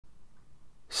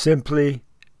Simply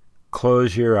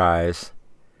close your eyes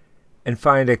and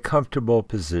find a comfortable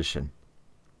position.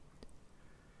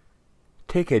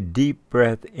 Take a deep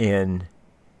breath in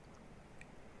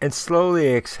and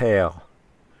slowly exhale,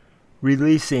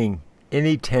 releasing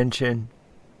any tension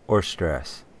or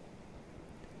stress.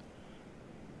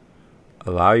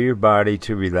 Allow your body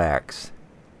to relax,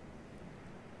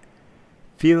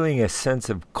 feeling a sense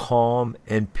of calm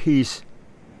and peace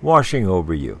washing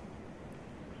over you.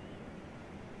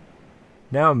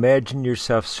 Now imagine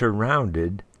yourself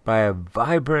surrounded by a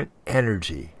vibrant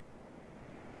energy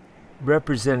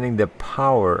representing the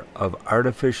power of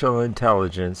artificial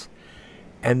intelligence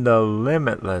and the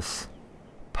limitless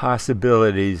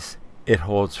possibilities it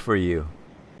holds for you.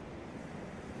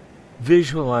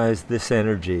 Visualize this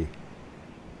energy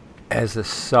as a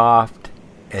soft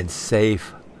and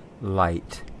safe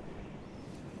light,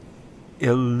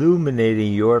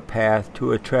 illuminating your path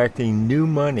to attracting new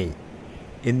money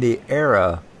in the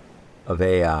era of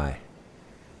AI.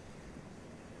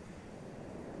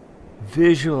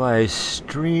 Visualize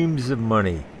streams of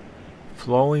money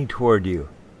flowing toward you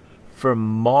from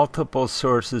multiple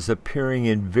sources appearing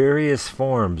in various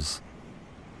forms,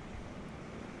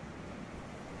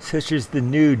 such as the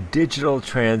new digital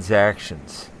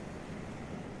transactions,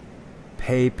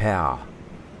 PayPal,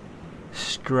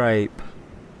 Stripe,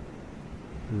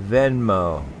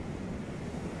 Venmo,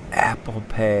 Apple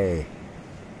Pay,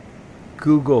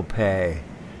 Google Pay,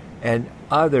 and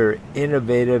other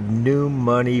innovative new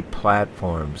money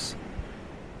platforms,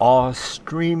 all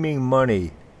streaming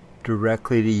money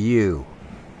directly to you.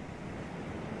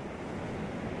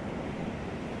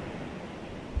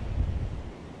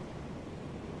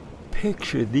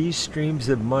 Picture these streams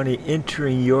of money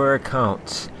entering your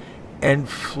accounts and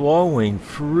flowing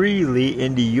freely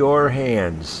into your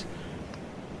hands,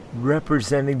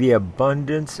 representing the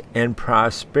abundance and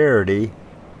prosperity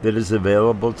that is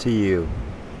available to you.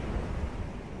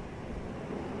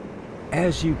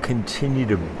 As you continue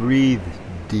to breathe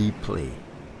deeply,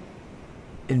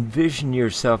 envision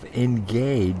yourself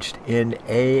engaged in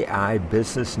AI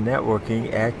business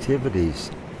networking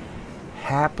activities,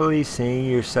 happily seeing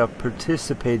yourself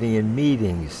participating in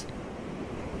meetings,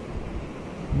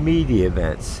 media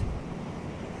events,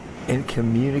 and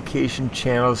communication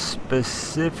channels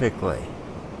specifically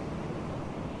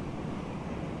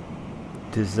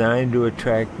designed to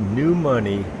attract new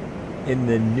money in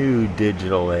the new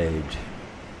digital age.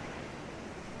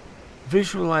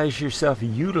 Visualize yourself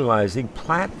utilizing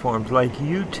platforms like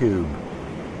YouTube,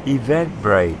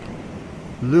 Eventbrite,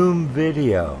 Loom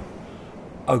Video,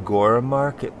 Agora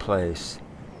Marketplace,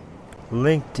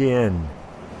 LinkedIn,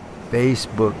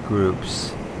 Facebook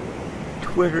groups,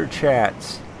 Twitter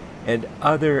chats, and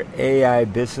other AI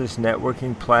business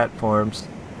networking platforms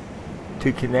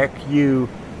to connect you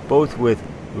both with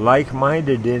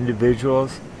like-minded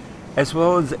individuals as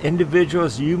well as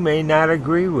individuals you may not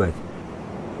agree with.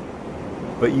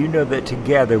 But you know that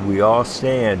together we all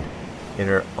stand in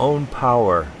our own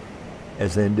power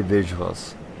as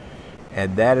individuals.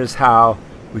 And that is how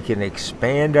we can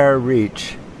expand our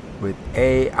reach with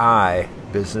AI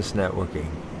business networking.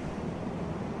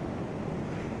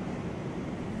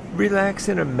 Relax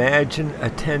and imagine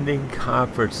attending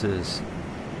conferences,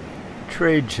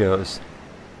 trade shows,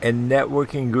 and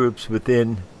networking groups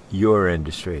within your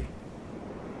industry.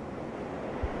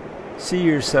 See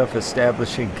yourself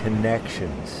establishing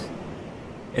connections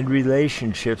and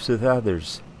relationships with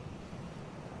others,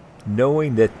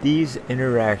 knowing that these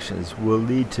interactions will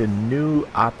lead to new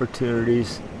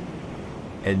opportunities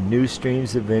and new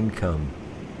streams of income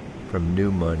from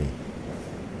new money.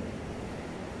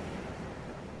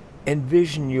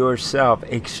 Envision yourself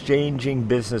exchanging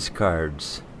business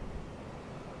cards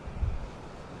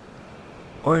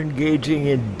or engaging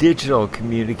in digital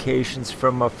communications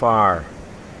from afar,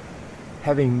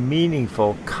 having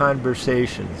meaningful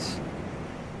conversations,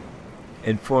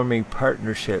 and forming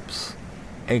partnerships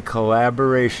and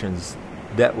collaborations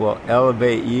that will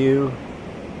elevate you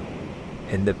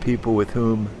and the people with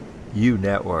whom you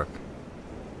network.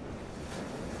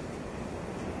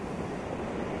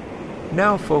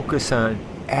 Now focus on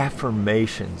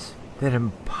affirmations that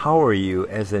empower you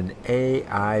as an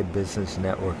AI business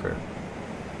networker.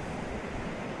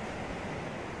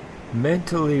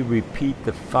 Mentally repeat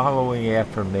the following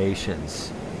affirmations,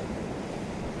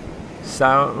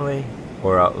 silently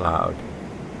or out loud,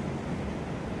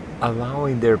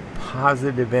 allowing their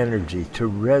positive energy to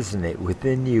resonate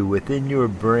within you, within your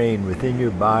brain, within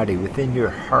your body, within your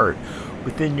heart,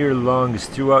 within your lungs,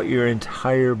 throughout your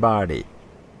entire body.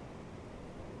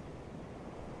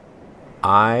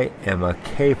 I am a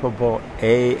capable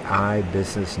AI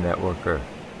business networker.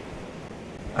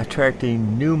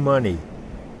 attracting new money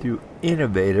through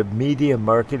innovative media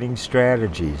marketing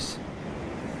strategies.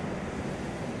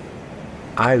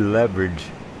 I leverage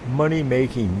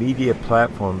money-making media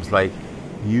platforms like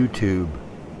YouTube,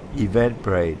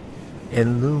 Eventbrite,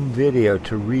 and Loom Video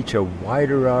to reach a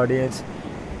wider audience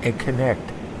and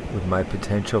connect with my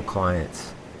potential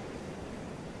clients.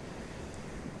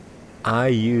 I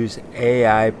use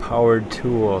AI-powered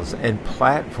tools and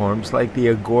platforms like the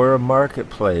Agora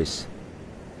Marketplace,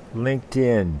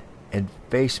 LinkedIn, and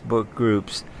Facebook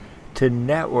groups to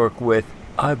network with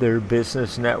other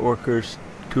business networkers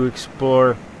to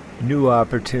explore new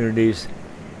opportunities,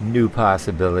 new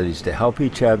possibilities to help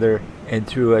each other, and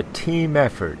through a team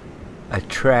effort,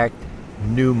 attract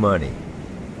new money.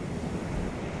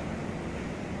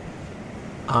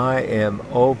 I am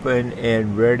open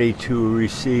and ready to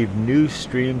receive new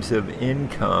streams of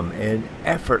income and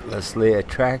effortlessly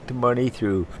attract money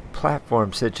through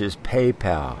platforms such as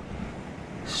PayPal,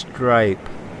 Stripe,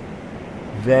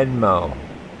 Venmo,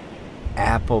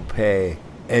 Apple Pay,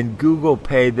 and Google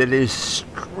Pay that is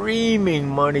streaming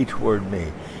money toward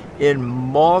me in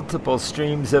multiple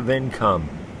streams of income.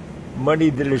 Money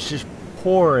that is just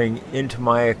pouring into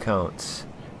my accounts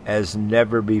as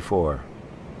never before.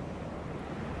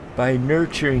 By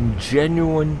nurturing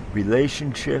genuine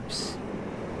relationships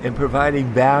and providing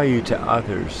value to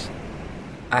others,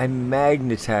 I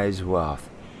magnetize wealth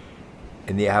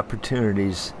and the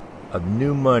opportunities of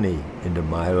new money into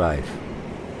my life.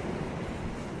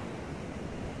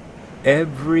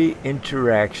 Every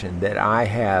interaction that I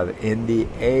have in the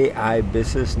AI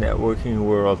business networking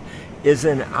world is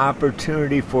an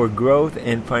opportunity for growth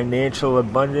and financial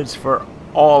abundance for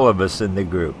all of us in the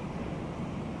group.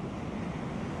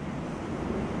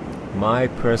 My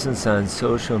presence on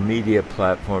social media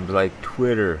platforms like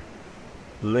Twitter,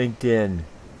 LinkedIn,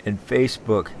 and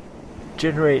Facebook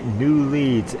generate new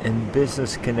leads and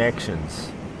business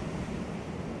connections.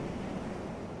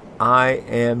 I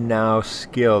am now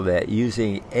skilled at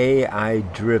using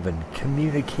AI-driven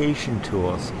communication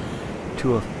tools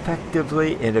to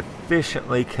effectively and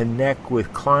efficiently connect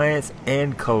with clients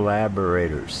and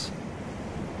collaborators.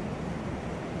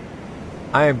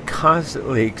 I am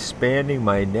constantly expanding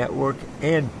my network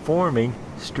and forming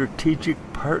strategic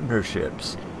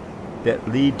partnerships that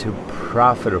lead to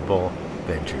profitable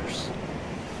ventures.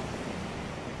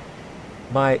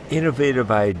 My innovative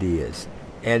ideas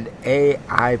and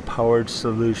AI-powered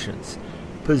solutions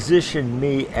position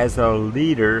me as a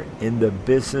leader in the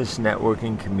business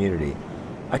networking community,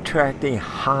 attracting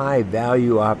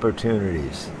high-value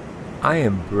opportunities. I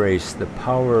embrace the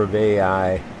power of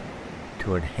AI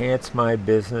to enhance my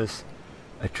business,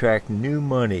 attract new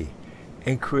money,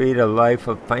 and create a life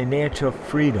of financial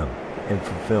freedom and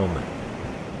fulfillment.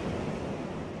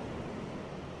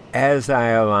 As I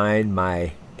align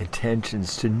my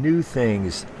intentions to new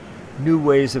things, new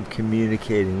ways of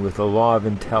communicating with the law of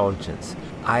intelligence,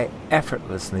 I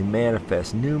effortlessly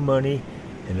manifest new money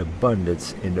and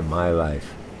abundance into my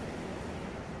life.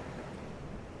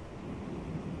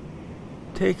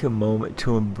 Take a moment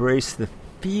to embrace the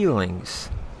feelings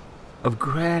of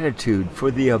gratitude for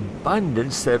the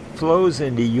abundance that flows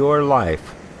into your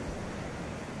life.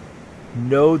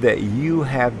 Know that you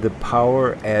have the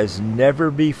power as never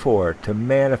before to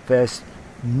manifest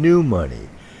new money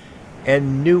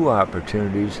and new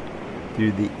opportunities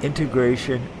through the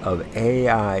integration of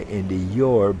AI into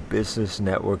your business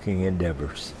networking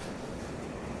endeavors.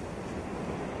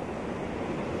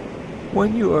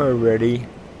 When you are ready,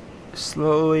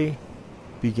 slowly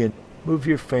begin. Move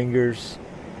your fingers,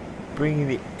 bringing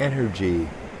the energy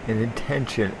and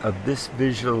intention of this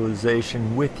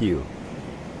visualization with you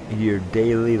in your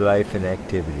daily life and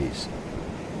activities.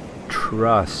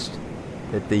 Trust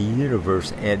that the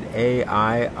universe and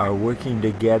AI are working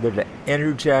together to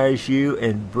energize you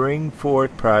and bring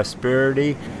forth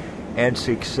prosperity and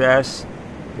success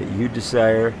that you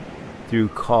desire through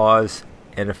cause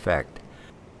and effect.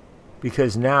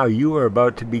 Because now you are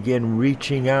about to begin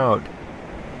reaching out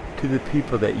to the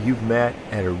people that you've met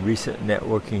at a recent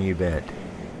networking event.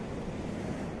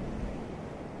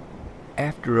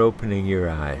 After opening your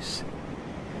eyes,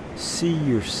 see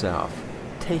yourself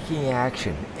taking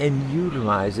action and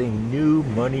utilizing new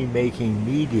money-making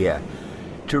media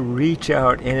to reach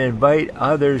out and invite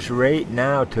others right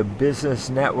now to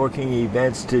business networking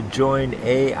events to join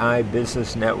AI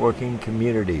business networking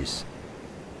communities.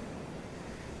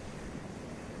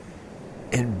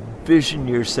 Envision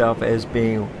yourself as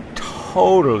being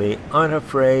totally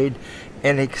unafraid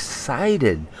and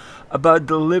excited about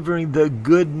delivering the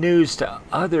good news to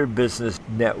other business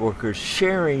networkers,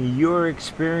 sharing your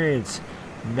experience,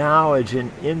 knowledge,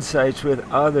 and insights with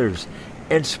others,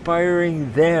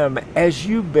 inspiring them as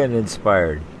you've been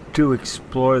inspired to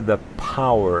explore the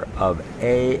power of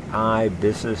AI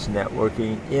business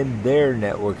networking in their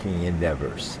networking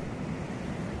endeavors.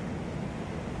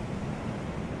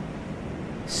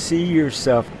 See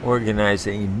yourself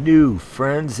organizing new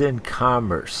friends in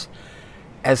commerce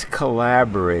as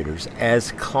collaborators,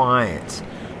 as clients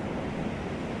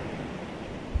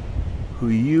who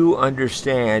you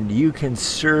understand you can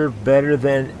serve better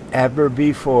than ever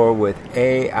before with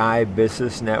AI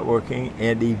business networking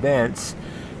and events,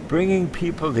 bringing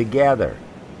people together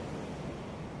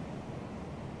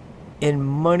in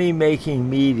money-making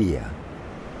media,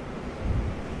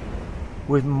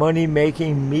 with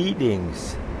money-making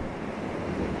meetings,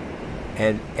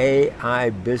 and AI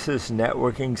business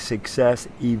networking success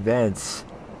events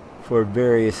for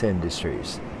various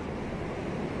industries.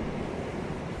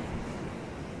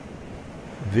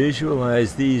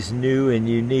 Visualize these new and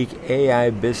unique AI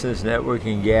business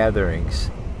networking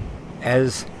gatherings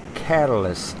as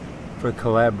catalysts for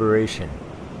collaboration,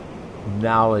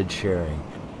 knowledge sharing,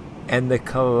 and the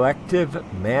collective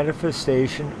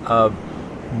manifestation of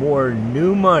more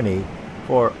new money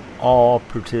for all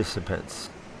participants.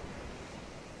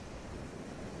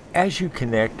 As you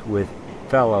connect with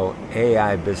fellow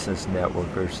AI business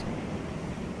networkers,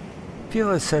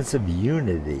 feel a sense of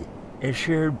unity and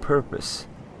shared purpose.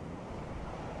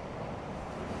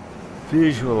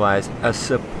 Visualize a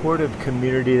supportive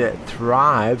community that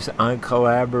thrives on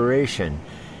collaboration,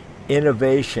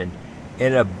 innovation,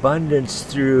 and abundance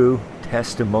through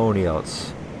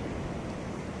testimonials.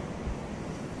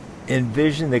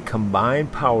 Envision the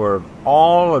combined power of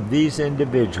all of these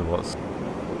individuals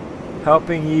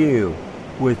helping you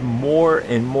with more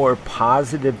and more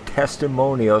positive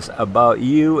testimonials about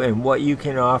you and what you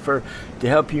can offer to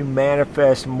help you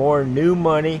manifest more new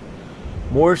money,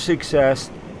 more success,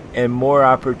 and more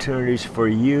opportunities for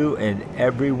you and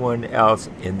everyone else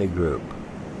in the group.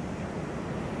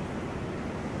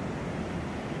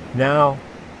 Now,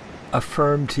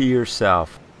 affirm to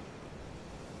yourself,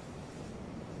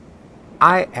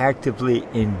 I actively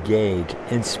engage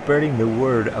in spreading the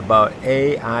word about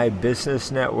AI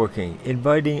business networking,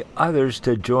 inviting others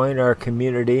to join our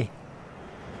community,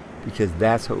 because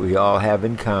that's what we all have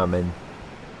in common,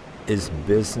 is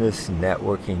business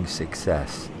networking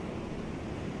success.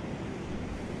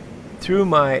 Through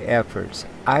my efforts,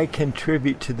 I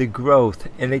contribute to the growth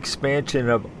and expansion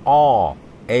of all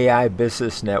AI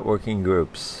business networking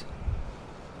groups.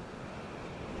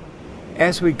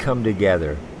 As we come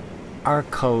together, our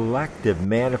collective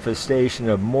manifestation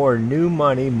of more new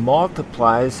money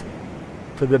multiplies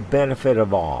for the benefit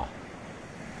of all.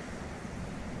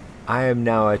 I am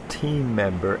now a team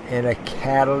member and a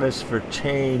catalyst for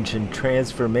change and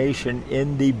transformation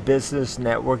in the business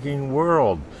networking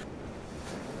world,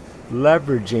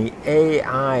 leveraging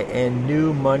AI and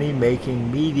new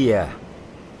money-making media.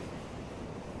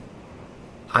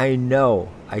 I know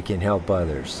I can help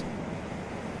others.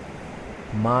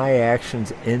 My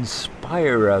actions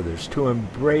inspire others to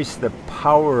embrace the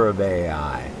power of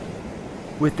AI,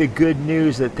 with the good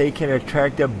news that they can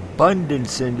attract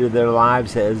abundance into their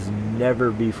lives as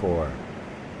never before.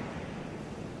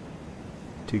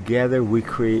 Together we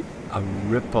create a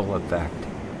ripple effect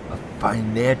of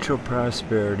financial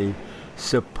prosperity,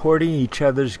 supporting each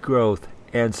other's growth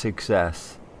and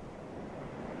success.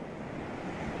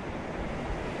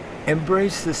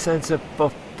 Embrace the sense of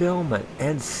fulfillment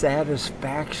and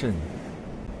satisfaction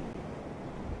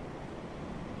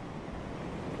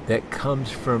that comes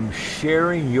from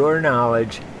sharing your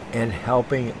knowledge and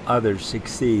helping others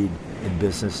succeed in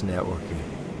business networking.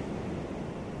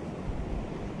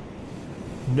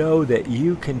 Know that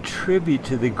you contribute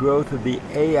to the growth of the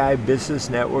AI business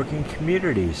networking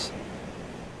communities.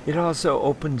 It also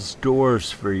opens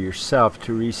doors for yourself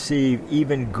to receive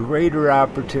even greater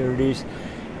opportunities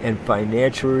and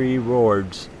financial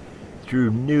rewards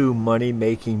through new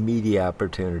money-making media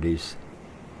opportunities.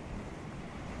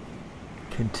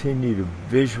 Continue to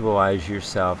visualize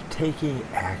yourself taking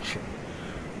action,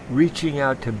 reaching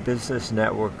out to business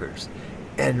networkers,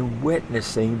 and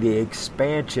witnessing the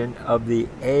expansion of the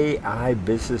AI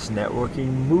business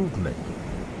networking movement.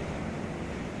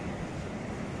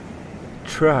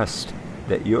 Trust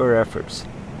that your efforts,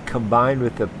 combined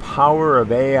with the power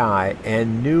of AI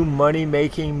and new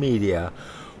money-making media,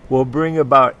 will bring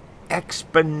about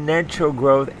exponential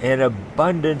growth and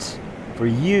abundance for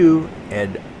you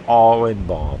and all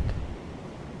involved.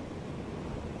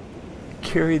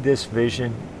 Carry this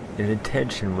vision and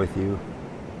intention with you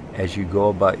as you go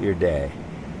about your day,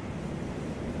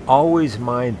 always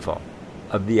mindful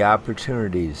of the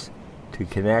opportunities to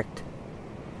connect,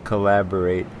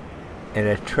 collaborate, and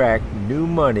attract new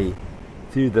money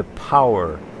through the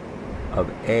power of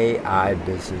AI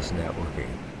business networking.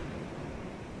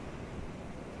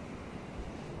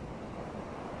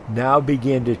 Now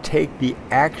begin to take the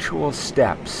actual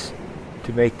steps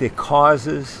to make the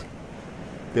causes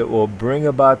that will bring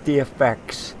about the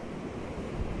effects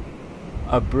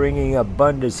of bringing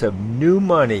abundance of new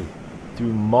money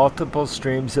through multiple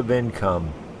streams of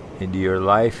income into your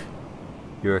life,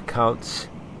 your accounts,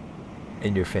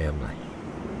 and your family.